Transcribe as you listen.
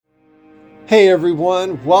Hey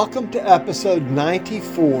everyone, welcome to episode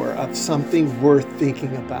 94 of Something Worth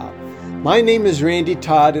Thinking About. My name is Randy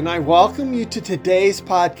Todd and I welcome you to today's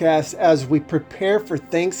podcast as we prepare for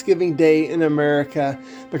Thanksgiving Day in America,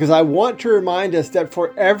 because I want to remind us that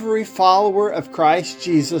for every follower of Christ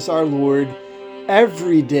Jesus our Lord,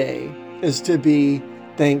 every day is to be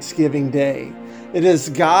Thanksgiving Day. It is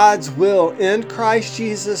God's will in Christ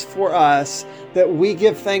Jesus for us that we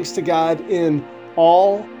give thanks to God in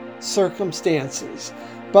all circumstances.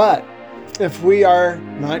 But if we are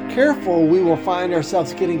not careful, we will find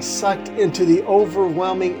ourselves getting sucked into the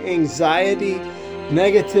overwhelming anxiety,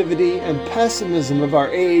 negativity, and pessimism of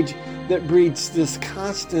our age that breeds this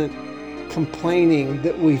constant complaining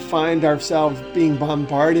that we find ourselves being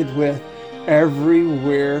bombarded with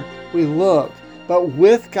everywhere we look. But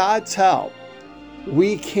with God's help,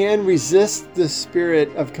 we can resist the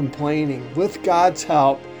spirit of complaining. With God's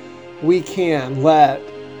help, we can let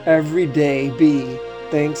every day be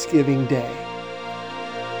Thanksgiving Day.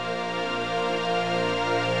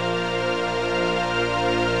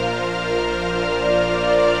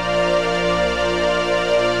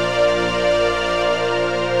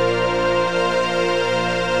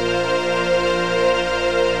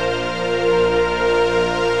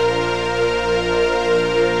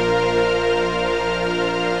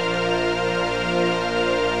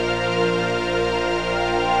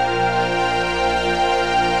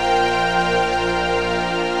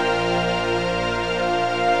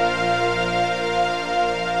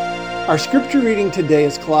 Our scripture reading today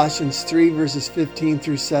is Colossians 3 verses 15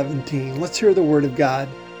 through 17. Let's hear the word of God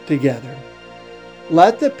together.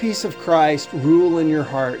 Let the peace of Christ rule in your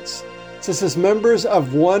hearts, since as members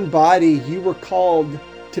of one body you were called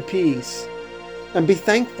to peace, and be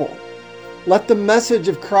thankful. Let the message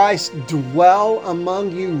of Christ dwell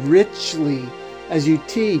among you richly as you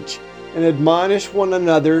teach and admonish one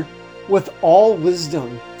another with all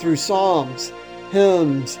wisdom through psalms,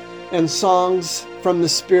 hymns, and songs from the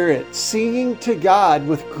Spirit, singing to God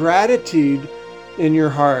with gratitude in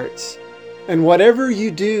your hearts. And whatever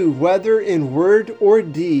you do, whether in word or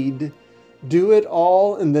deed, do it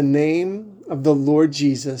all in the name of the Lord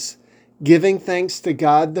Jesus, giving thanks to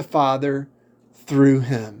God the Father through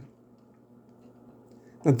Him.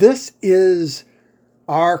 Now, this is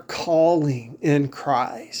our calling in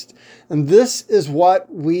Christ. And this is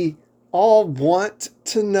what we all want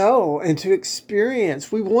to know and to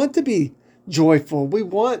experience. We want to be joyful. We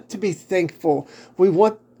want to be thankful. We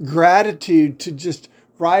want gratitude to just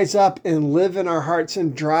rise up and live in our hearts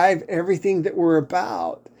and drive everything that we're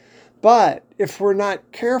about. But if we're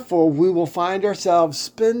not careful, we will find ourselves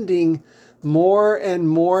spending more and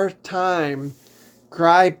more time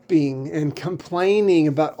griping and complaining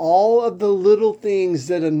about all of the little things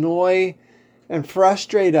that annoy and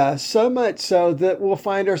frustrate us, so much so that we'll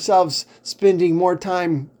find ourselves spending more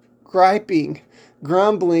time griping,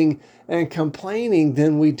 grumbling, and complaining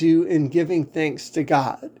than we do in giving thanks to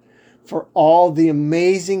God for all the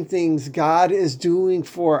amazing things God is doing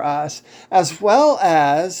for us, as well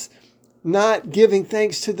as not giving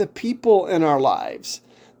thanks to the people in our lives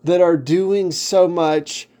that are doing so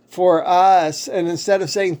much for us. And instead of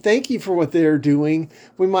saying thank you for what they're doing,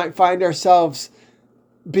 we might find ourselves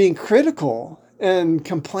being critical and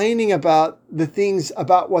complaining about the things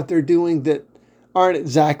about what they're doing that aren't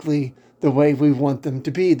exactly the way we want them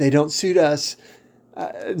to be. They don't suit us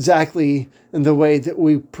exactly in the way that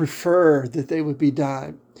we prefer that they would be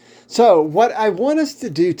done. So what I want us to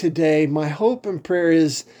do today, my hope and prayer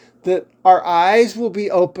is that our eyes will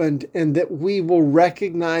be opened and that we will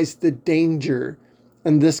recognize the danger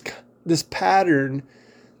in this pattern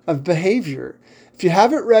of behavior. If you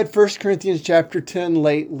haven't read 1 Corinthians chapter 10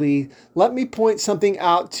 lately, let me point something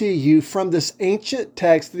out to you from this ancient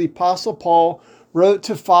text that the Apostle Paul wrote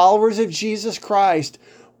to followers of Jesus Christ,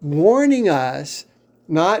 warning us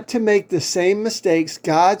not to make the same mistakes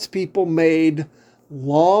God's people made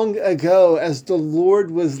long ago as the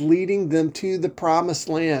Lord was leading them to the promised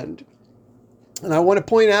land. And I want to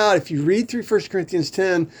point out, if you read through 1 Corinthians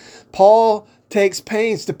 10, Paul takes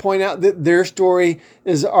pains to point out that their story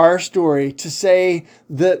is our story, to say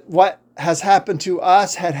that what has happened to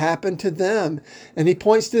us had happened to them. And he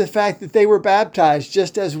points to the fact that they were baptized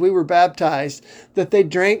just as we were baptized, that they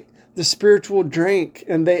drank the spiritual drink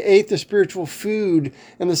and they ate the spiritual food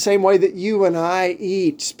in the same way that you and I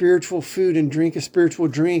eat spiritual food and drink a spiritual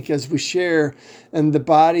drink as we share in the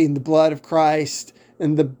body and the blood of Christ,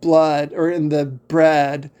 in the blood or in the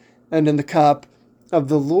bread and in the cup of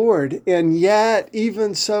the Lord. And yet,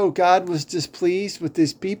 even so, God was displeased with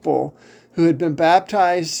these people who had been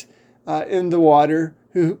baptized in the water,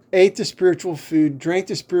 who ate the spiritual food, drank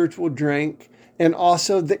the spiritual drink, and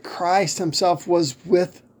also that Christ himself was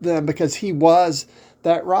with them because he was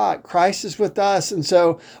that rock. Christ is with us. And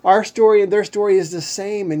so our story and their story is the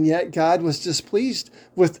same. And yet God was displeased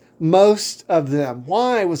with most of them.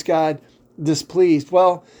 Why was God displeased?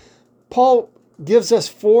 Well, Paul gives us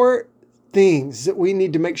 4 things that we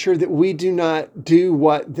need to make sure that we do not do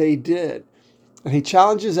what they did. And he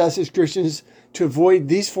challenges us as Christians to avoid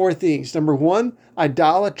these 4 things. Number 1,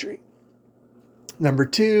 idolatry. Number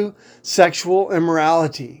 2, sexual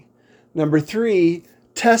immorality. Number 3,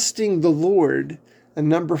 testing the Lord. And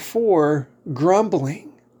number 4,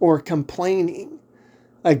 grumbling or complaining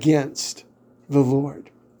against the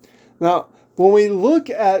Lord. Now, when we look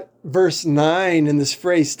at verse 9 in this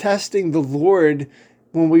phrase, testing the Lord,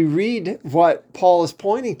 when we read what Paul is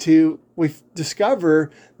pointing to, we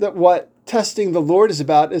discover that what testing the Lord is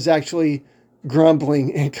about is actually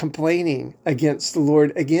grumbling and complaining against the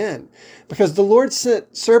Lord again. Because the Lord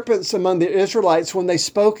sent serpents among the Israelites when they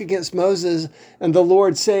spoke against Moses, and the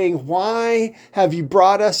Lord saying, "Why have you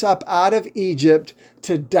brought us up out of Egypt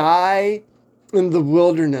to die in the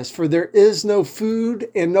wilderness? For there is no food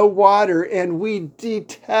and no water, and we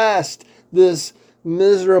detest this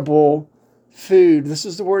miserable food." This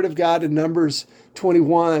is the word of God in Numbers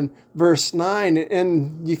 21, verse 9.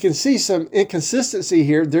 And you can see some inconsistency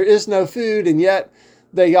here. There is no food, and yet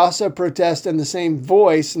they also protest in the same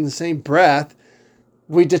voice, in the same breath,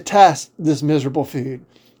 "We detest this miserable food."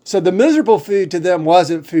 So the miserable food to them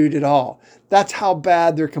wasn't food at all. That's how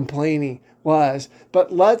bad their complaining was.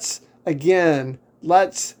 But let's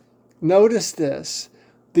notice this.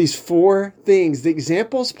 These 4 things, the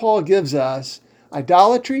examples Paul gives us: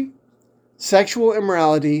 idolatry, sexual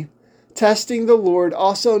immorality, testing the Lord,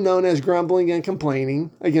 also known as grumbling and complaining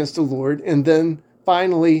against the Lord, and then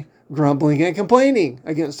finally, grumbling and complaining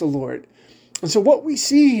against the Lord. And so what we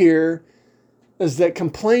see here is that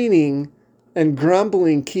complaining and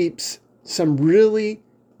grumbling keeps some really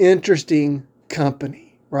interesting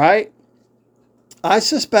company, right? I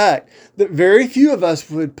suspect that very few of us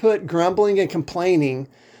would put grumbling and complaining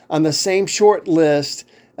on the same short list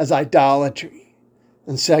as idolatry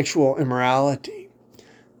and sexual immorality.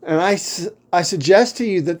 And I suggest to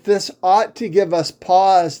you that this ought to give us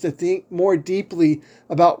pause to think more deeply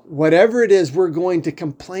about whatever it is we're going to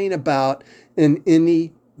complain about in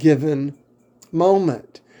any given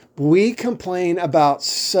moment. We complain about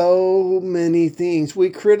so many things. We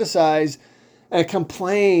criticize and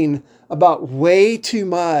complain about way too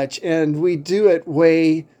much, and we do it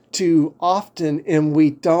way too often, and we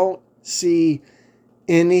don't see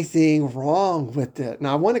anything wrong with it.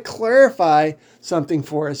 Now, I want to clarify something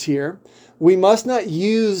for us here. We must not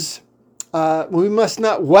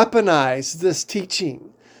weaponize this teaching.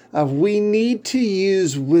 We need to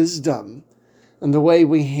use wisdom in the way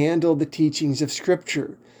we handle the teachings of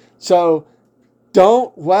Scripture. So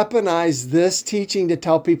don't weaponize this teaching to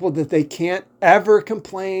tell people that they can't ever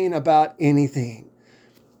complain about anything.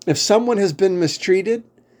 If someone has been mistreated,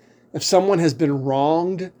 if someone has been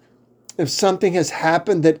wronged, if something has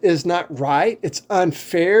happened that is not right, it's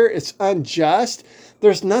unfair, it's unjust,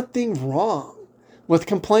 there's nothing wrong with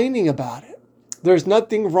complaining about it. There's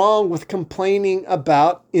nothing wrong with complaining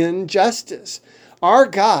about injustice. Our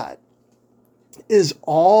God is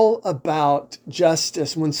all about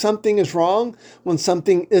justice. When something is wrong, when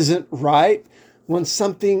something isn't right, when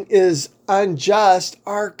something is unjust,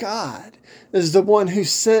 our God is the one who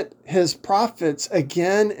sent his prophets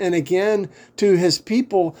again and again to his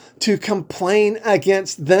people to complain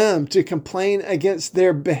against them, to complain against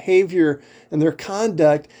their behavior and their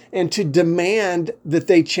conduct, and to demand that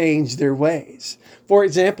they change their ways. For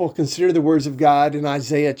example, consider the words of God in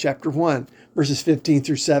Isaiah chapter 1, verses 15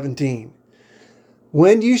 through 17.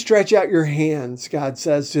 When you stretch out your hands, God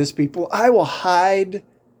says to his people, I will hide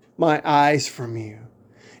my eyes from you.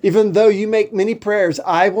 Even though you make many prayers,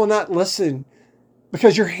 I will not listen,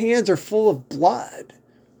 because your hands are full of blood.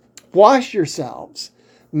 Wash yourselves,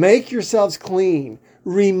 make yourselves clean,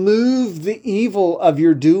 remove the evil of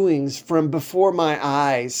your doings from before my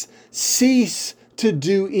eyes. Cease to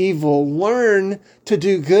do evil, learn to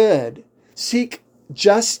do good. Seek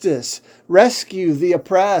justice, rescue the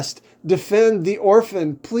oppressed, defend the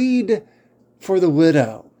orphan, plead for the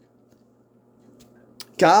widow.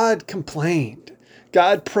 God complained.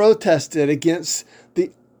 God protested against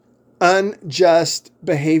the unjust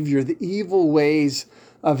behavior, the evil ways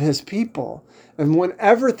of his people. And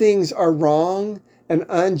whenever things are wrong and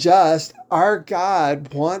unjust, our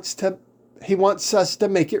God wants us to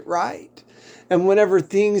make it right. And whenever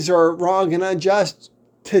things are wrong and unjust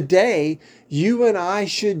today, you and I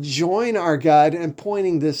should join our God in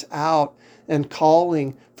pointing this out and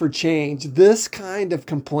calling for change. This kind of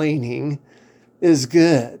complaining is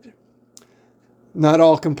good. Not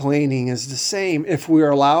all complaining is the same if we are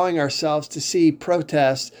allowing ourselves to see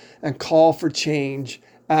protest and call for change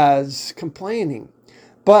as complaining.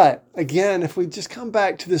 But again, if we just come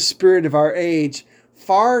back to the spirit of our age,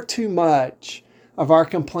 far too much of our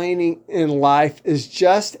complaining in life is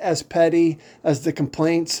just as petty as the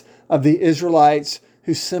complaints of the Israelites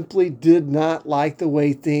who simply did not like the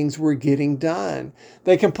way things were getting done.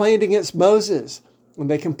 They complained against Moses and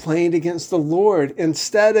they complained against the Lord.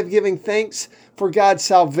 Instead of giving thanks for God's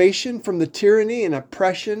salvation from the tyranny and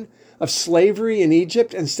oppression of slavery in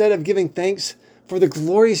Egypt, instead of giving thanks for the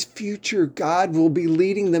glorious future God will be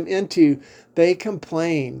leading them into, they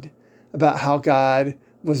complained about how God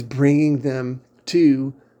was bringing them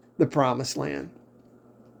to the promised land.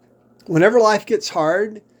 Whenever life gets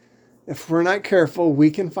hard, if we're not careful,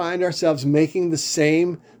 we can find ourselves making the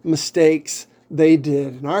same mistakes they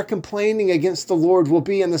did. And our complaining against the Lord will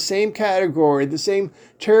be in the same category, the same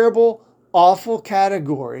terrible, awful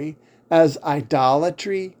category as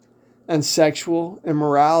idolatry and sexual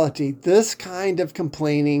immorality. This kind of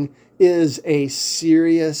complaining is a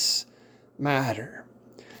serious matter.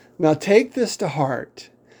 Now take this to heart.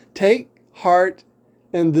 Take heart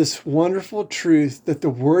in this wonderful truth that the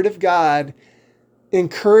Word of God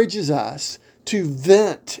encourages us to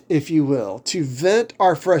vent, if you will, to vent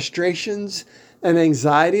our frustrations and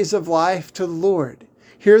anxieties of life to the Lord.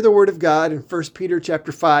 Hear the Word of God in 1 Peter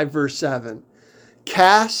chapter 5, verse 7.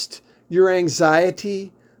 Cast your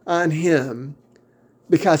anxiety on Him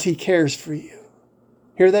because He cares for you.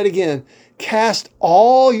 Hear that again. Cast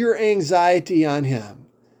all your anxiety on Him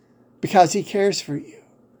because He cares for you.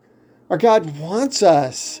 Our God wants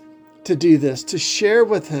us to do this, to share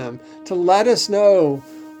with Him, to let us know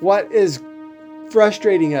what is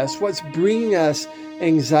frustrating us, what's bringing us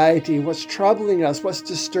anxiety, what's troubling us, what's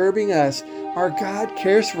disturbing us. Our God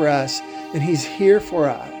cares for us and He's here for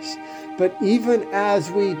us. But even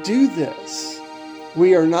as we do this,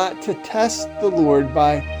 we are not to test the Lord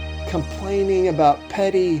by complaining about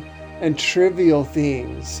petty and trivial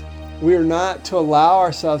things. We are not to allow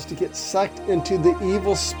ourselves to get sucked into the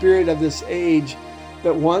evil spirit of this age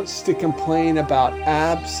that wants to complain about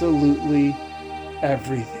absolutely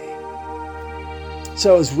everything.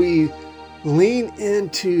 So as we lean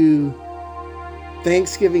into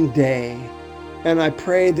Thanksgiving Day, and I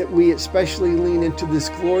pray that we especially lean into this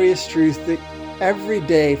glorious truth that every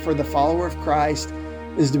day for the follower of Christ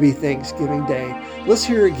is to be Thanksgiving Day. Let's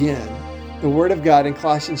hear again the Word of God in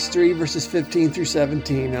Colossians 3, verses 15 through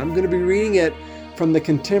 17. I'm going to be reading it from the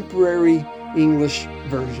Contemporary English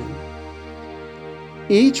Version.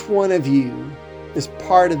 Each one of you is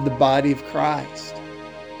part of the body of Christ,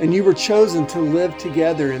 and you were chosen to live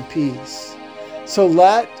together in peace. So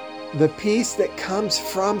let the peace that comes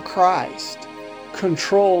from Christ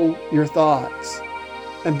control your thoughts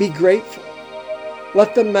and be grateful.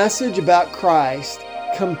 Let the message about Christ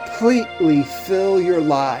completely fill your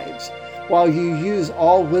lives while you use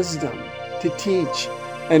all wisdom to teach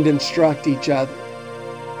and instruct each other.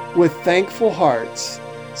 With thankful hearts,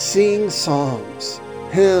 sing psalms,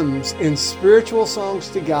 hymns, and spiritual songs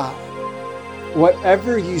to God.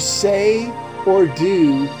 Whatever you say or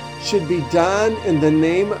do should be done in the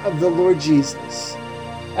name of the Lord Jesus,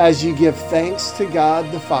 as you give thanks to God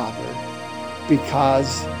the Father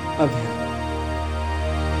because of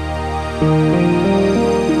Him.